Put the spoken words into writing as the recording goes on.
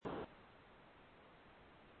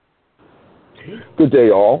Good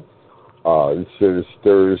day, all. This is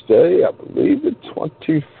Thursday, I believe the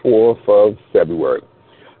 24th of February.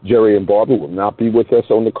 Jerry and Barbara will not be with us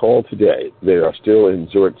on the call today. They are still in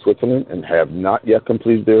Zurich, Switzerland, and have not yet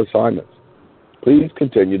completed their assignments. Please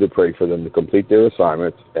continue to pray for them to complete their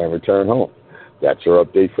assignments and return home. That's our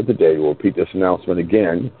update for today. We'll repeat this announcement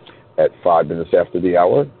again at 5 minutes after the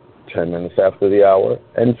hour, 10 minutes after the hour,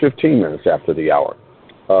 and 15 minutes after the hour.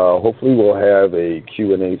 Hopefully we'll have a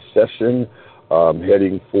Q&A session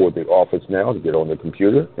heading for the office now to get on the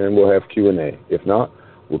computer, and we'll have Q&A. If not,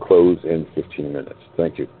 we'll close in 15 minutes.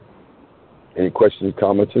 Thank you. Any questions,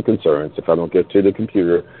 comments, or concerns? If I don't get to the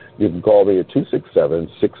computer, you can call me at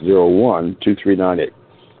 267-601-2398.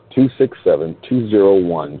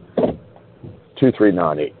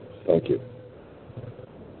 267-201-2398. Thank you.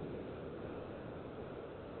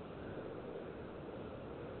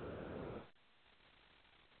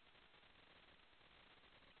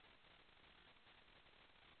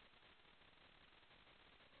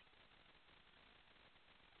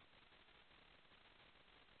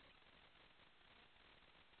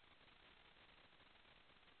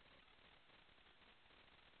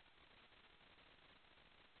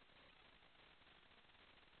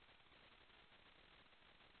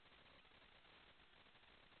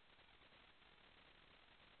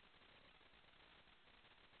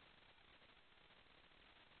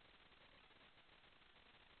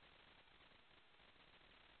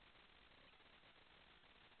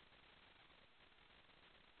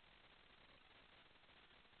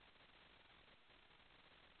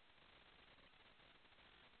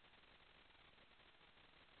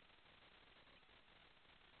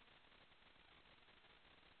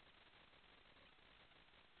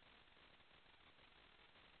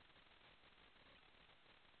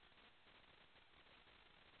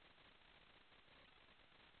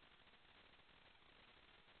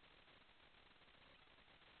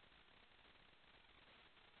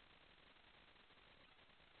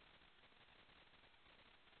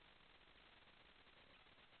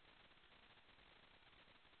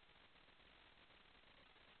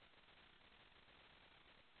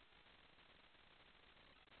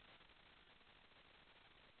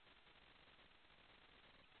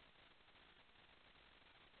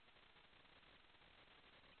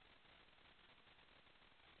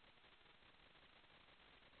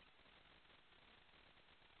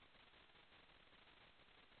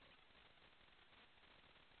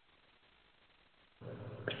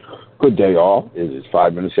 Good day, all. It is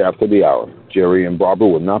 5 minutes after the hour. Jerry and Barbara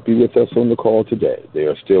will not be with us on the call today. They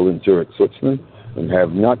are still in Zurich, Switzerland, and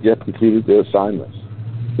have not yet completed their assignments.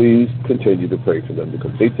 Please continue to pray for them to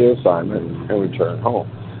complete their assignment and return home.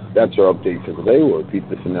 That's our update for today. We'll repeat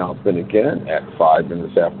this announcement again at 10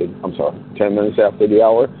 minutes after the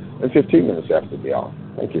hour and 15 minutes after the hour.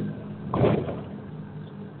 Thank you.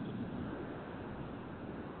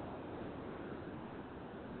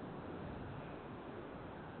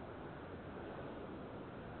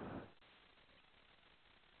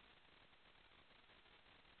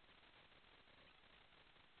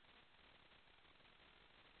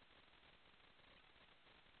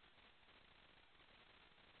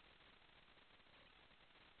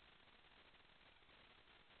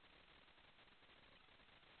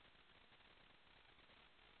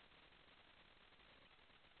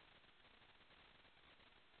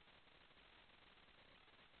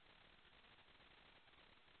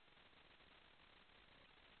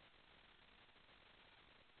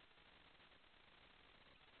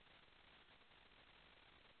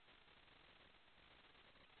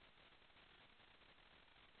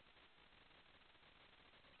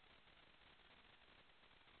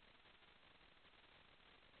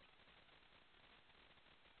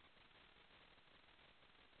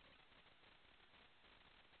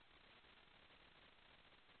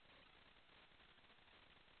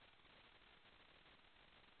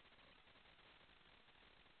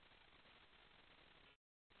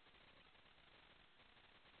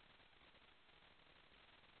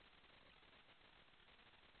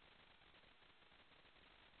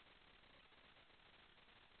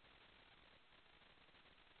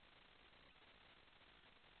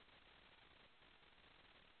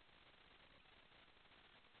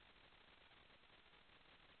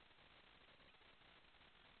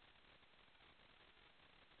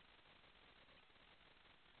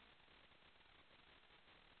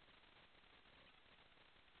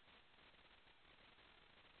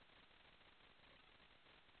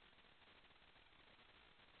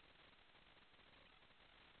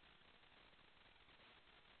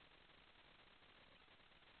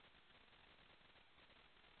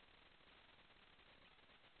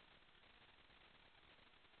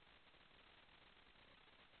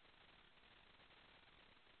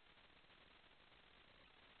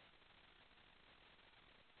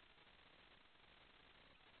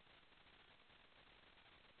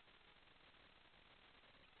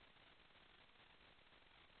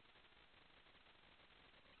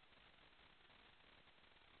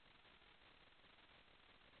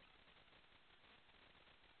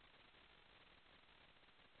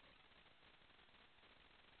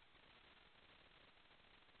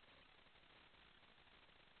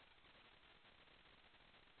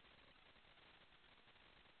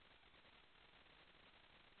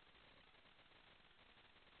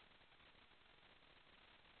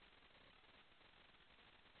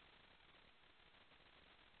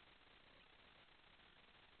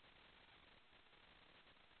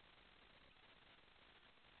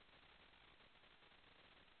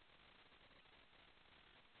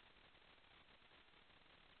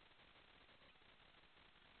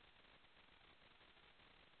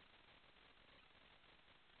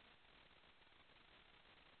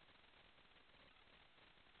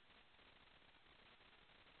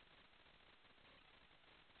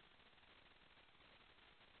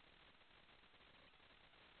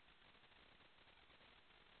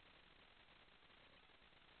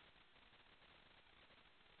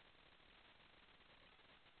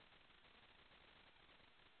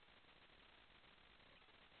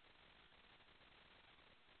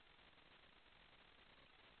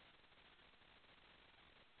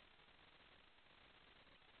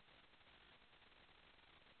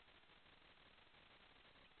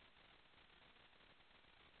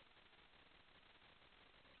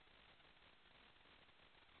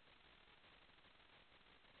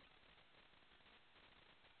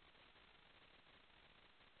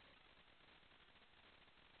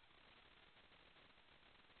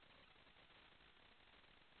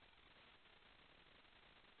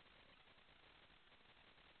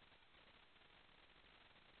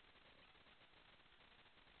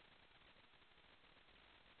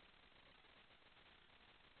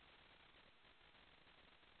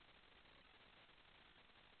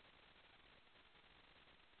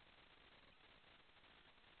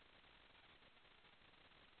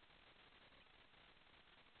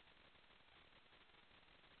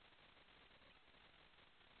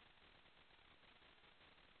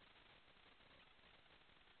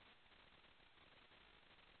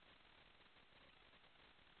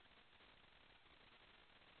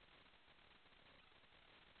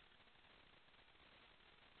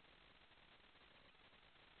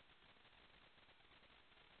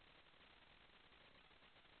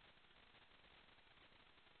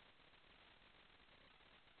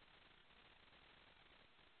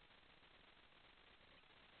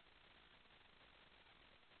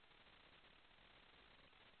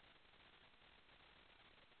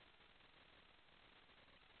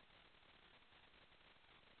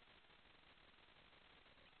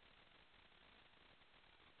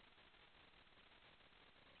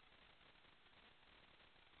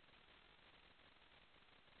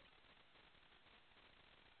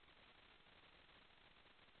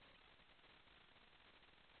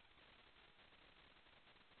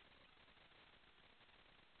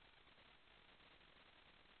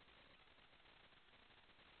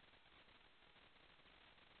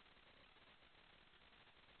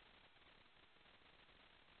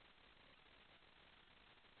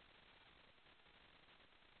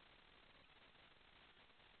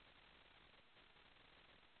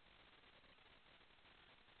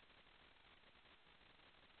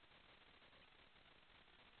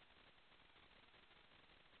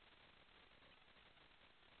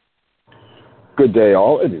 Good day,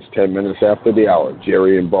 all. It is 10 minutes after the hour.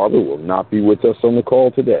 Jerry and Barbara will not be with us on the call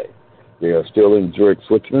today. They are still in Zurich,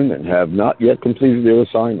 Switzerland, and have not yet completed their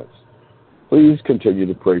assignments. Please continue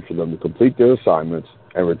to pray for them to complete their assignments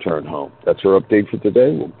and return home. That's our update for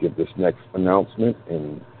today. We'll give this next announcement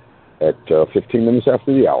at 15 minutes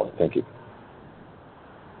after the hour. Thank you.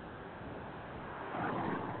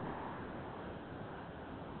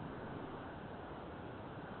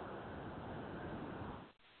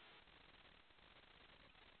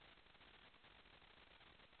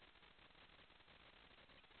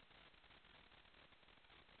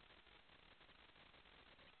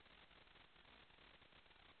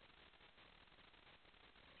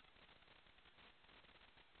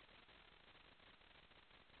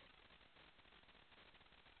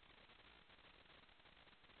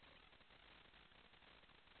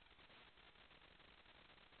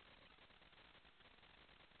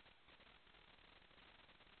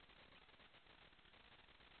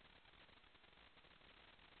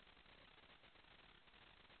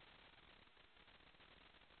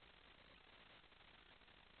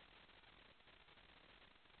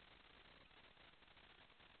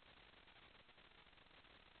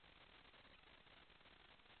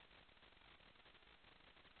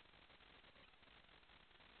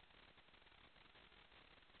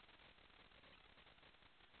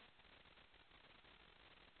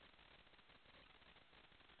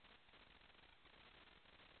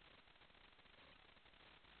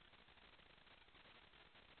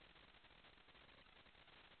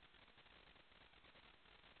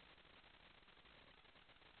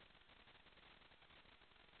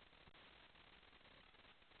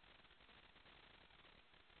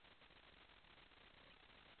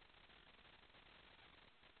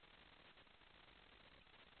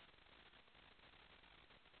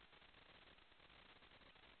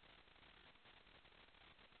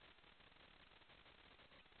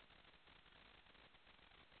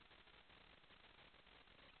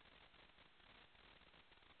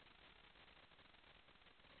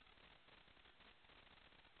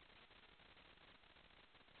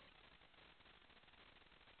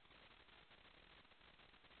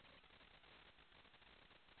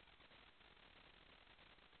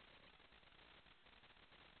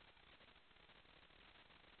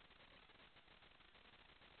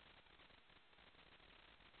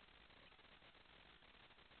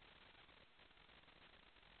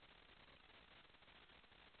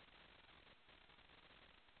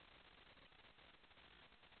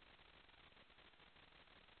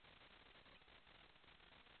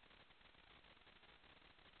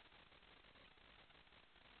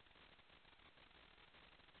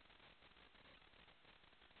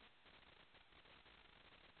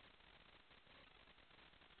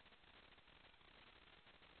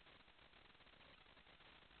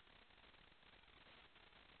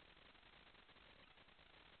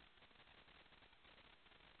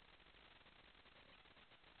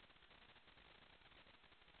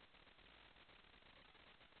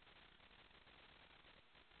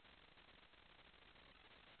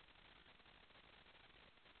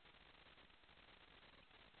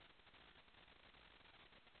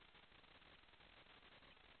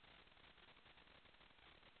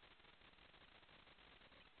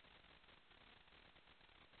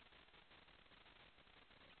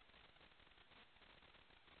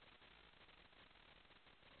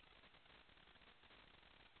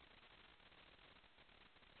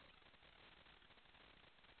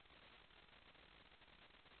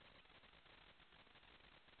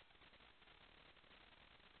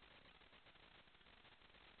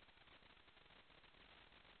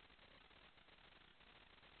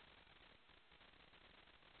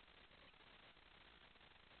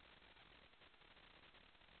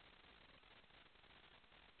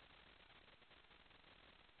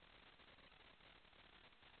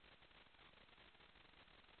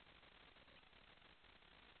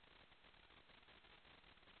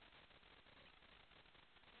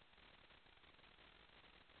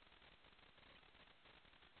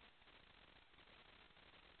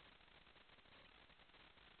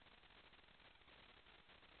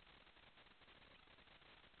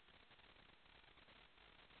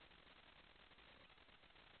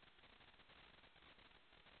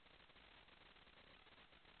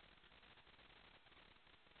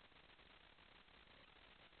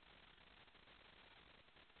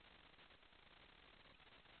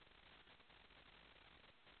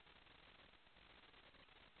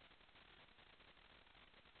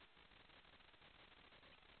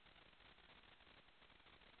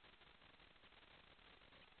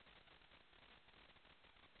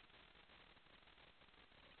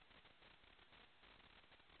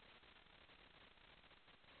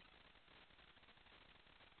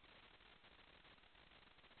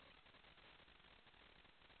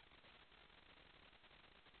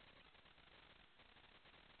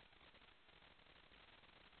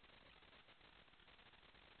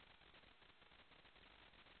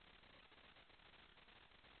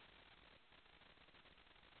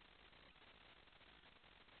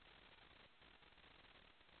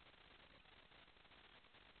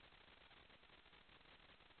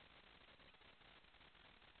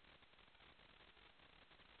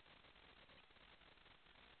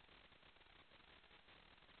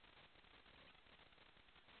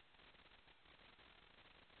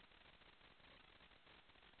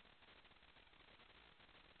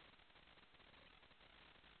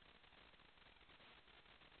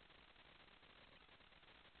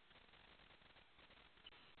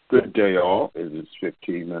 Good day, all. It is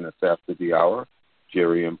 15 minutes after the hour.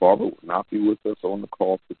 Jerry and Barbara will not be with us on the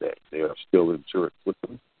call today. They are still in Zurich with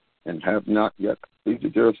them and have not yet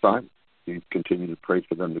completed their assignment. Please continue to pray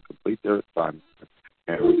for them to complete their assignment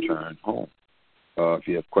and return home. If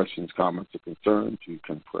you have questions, comments, or concerns, you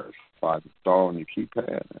can press 5 star on your keypad,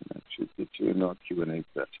 and that should get you in our Q&A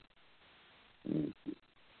session.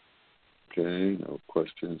 Okay, no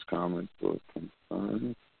questions, comments, or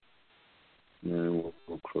concerns. And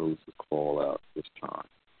we'll close the call out this time.